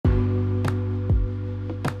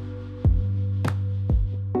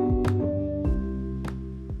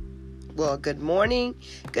Well, good morning.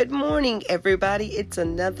 Good morning, everybody. It's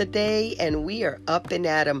another day, and we are up and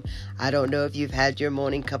at 'em. I don't know if you've had your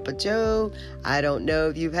morning cup of joe. I don't know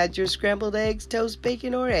if you've had your scrambled eggs, toast,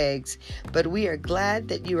 bacon, or eggs. But we are glad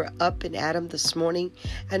that you are up and at 'em this morning,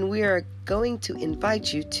 and we are going to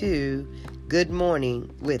invite you to Good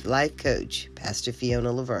Morning with Life Coach, Pastor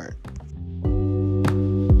Fiona Laverne.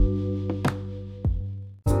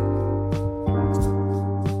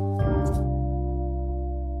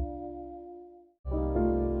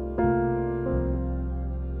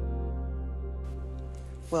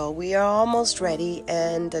 Well, we are almost ready,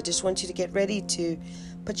 and I just want you to get ready to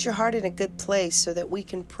put your heart in a good place so that we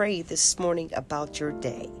can pray this morning about your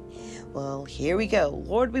day. Well, here we go.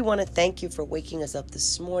 Lord, we want to thank you for waking us up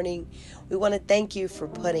this morning. We want to thank you for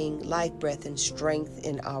putting life, breath, and strength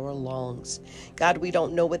in our lungs. God, we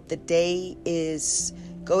don't know what the day is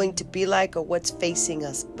going to be like or what's facing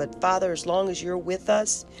us, but Father, as long as you're with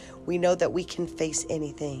us, we know that we can face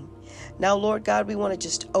anything. Now, Lord God, we want to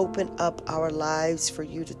just open up our lives for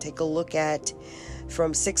you to take a look at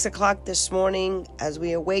from 6 o'clock this morning as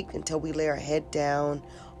we awake until we lay our head down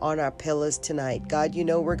on our pillows tonight. God, you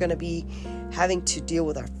know we're going to be having to deal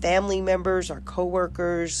with our family members, our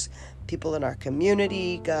coworkers, people in our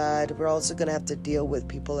community. God, we're also going to have to deal with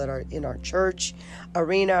people that are in our church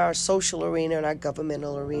arena, our social arena, and our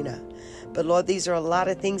governmental arena. But Lord, these are a lot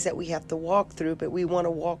of things that we have to walk through, but we want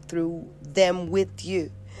to walk through them with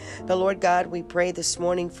you. Now, Lord God, we pray this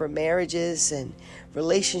morning for marriages and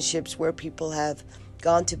relationships where people have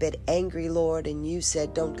gone to bed angry, Lord, and you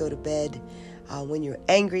said don't go to bed when you're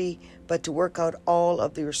angry, but to work out all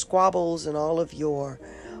of your squabbles and all of your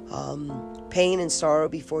pain and sorrow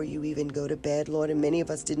before you even go to bed, Lord. And many of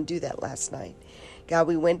us didn't do that last night. God,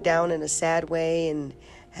 we went down in a sad way, and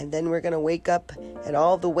then we're going to wake up, and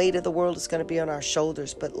all the weight of the world is going to be on our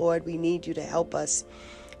shoulders. But Lord, we need you to help us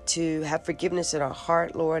to have forgiveness in our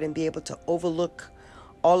heart, Lord, and be able to overlook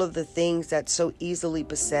all of the things that so easily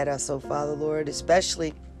beset us, oh Father, Lord,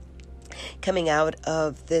 especially coming out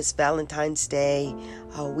of this Valentine's Day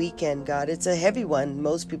weekend, God. It's a heavy one.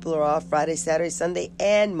 Most people are off Friday, Saturday, Sunday,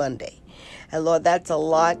 and Monday. And Lord, that's a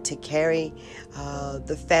lot to carry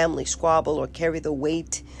the family squabble or carry the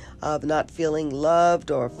weight of not feeling loved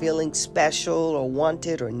or feeling special or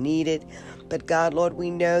wanted or needed. But God, Lord, we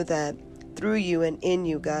know that through you and in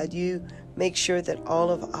you, God, you make sure that all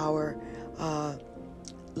of our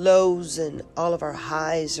lows and all of our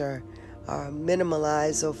highs are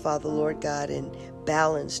minimalized, oh Father, Lord God, and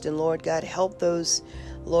balanced. And Lord God, help those,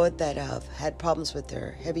 Lord, that have had problems with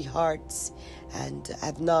their heavy hearts and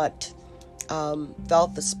have not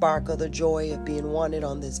felt the spark or the joy of being wanted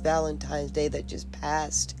on this Valentine's Day that just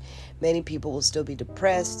passed. Many people will still be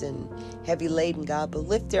depressed and heavy laden, God, but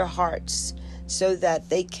lift their hearts so that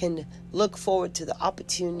they can look forward to the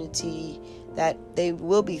opportunity that they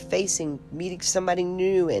will be facing, meeting somebody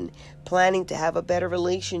new and planning to have a better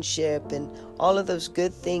relationship and all of those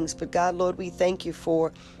good things. But God, Lord, we thank you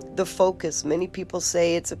for the focus. Many people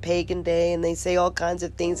say it's a pagan day and they say all kinds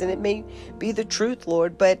of things, and it may be the truth,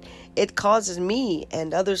 Lord, but it causes me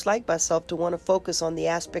and others like myself to want to focus on the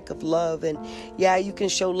aspect of love. And yeah, you can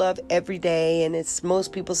show love every day, and it's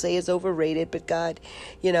most people say it's overrated, but God,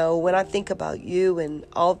 you know, when I think about you and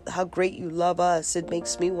all how great you love us, it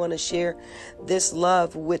makes me want to share this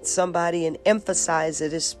love with somebody and emphasize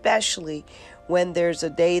it, especially when there's a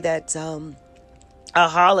day that's a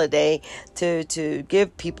holiday, to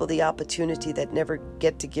give people the opportunity that never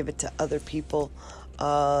get to give it to other people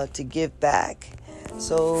to give back.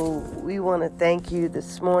 So we want to thank you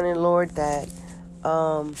this morning, Lord, that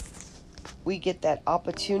we get that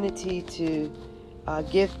opportunity to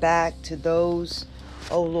give back to those,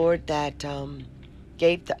 oh Lord, that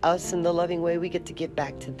gave to us in the loving way. We get to give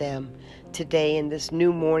back to them today in this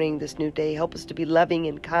new morning, this new day. Help us to be loving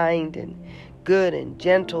and kind and good and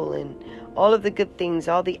gentle and all of the good things,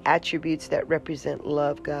 all the attributes that represent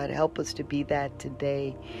love, God. Help us to be that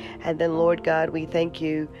today. And then, Lord God, we thank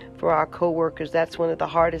you for our coworkers. That's one of the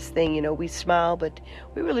hardest things. You know, we smile, but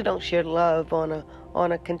we really don't share love on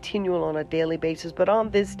a continual, on a daily basis. But on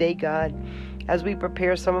this day, God, as we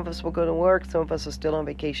prepare, some of us will go to work, some of us are still on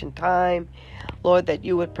vacation time. Lord, that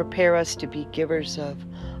you would prepare us to be givers of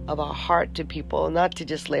our heart to people, not to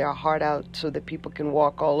just lay our heart out so that people can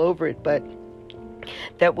walk all over it, but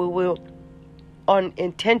that we will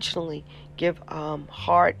unintentionally give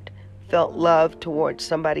heartfelt love towards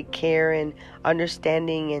somebody, care and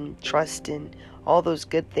understanding and trust and all those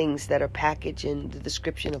good things that are packaged in the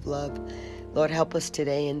description of love. Lord, help us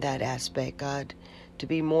today in that aspect, God, to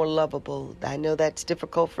be more lovable. I know that's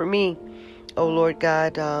difficult for me, oh Lord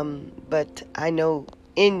God, but I know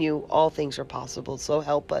in you, all things are possible. So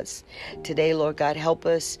help us today, Lord God. Help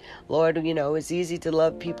us, Lord. It's easy to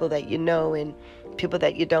love people that you know, and people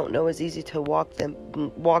that you don't know, it's easy to walk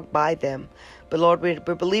by them. But Lord,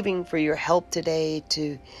 we're believing for your help today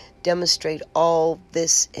to demonstrate all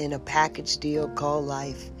this in a package deal called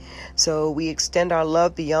life. So we extend our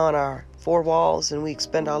love beyond our four walls, and we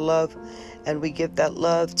expend our love, and we give that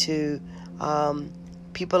love to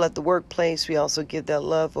people at the workplace. We also give that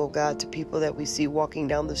love, oh God, to people that we see walking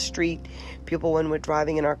down the street, people when we're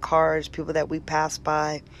driving in our cars, people that we pass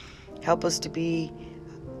by. Help us to be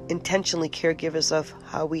intentionally caregivers of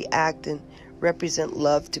how we act and represent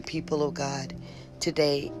love to people, oh God.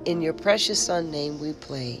 Today, in your precious Son name we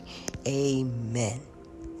pray. Amen.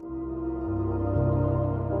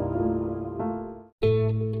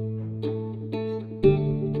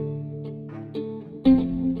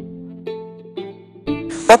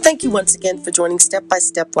 Well, thank you once again for joining Step by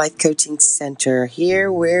Step Life Coaching Center,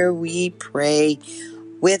 here where we pray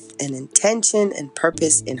with an intention and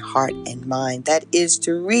purpose in heart and mind. That is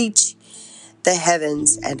to reach the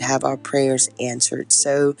heavens and have our prayers answered.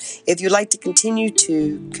 So if you'd like to continue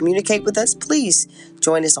to communicate with us, please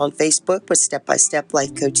join us on Facebook with Step by Step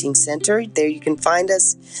Life Coaching Center. There you can find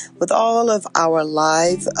us with all of our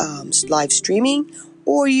live streaming,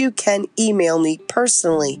 or you can email me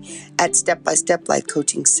personally at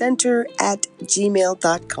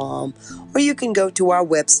stepbysteplifecoachingcenter@gmail.com, or you can go to our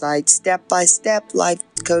website,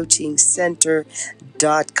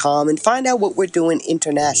 stepbysteplifecoachingcenter.com, and find out what we're doing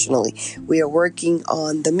internationally. We are working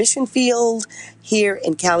on the mission field here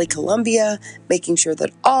in Cali, Colombia, making sure that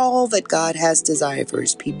all that God has desired for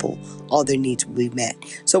his people, all their needs will be met.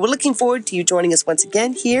 So we're looking forward to you joining us once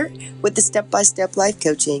again here with the Step by Step Life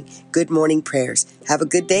Coaching Good Morning Prayers. Have a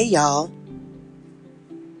good day, y'all.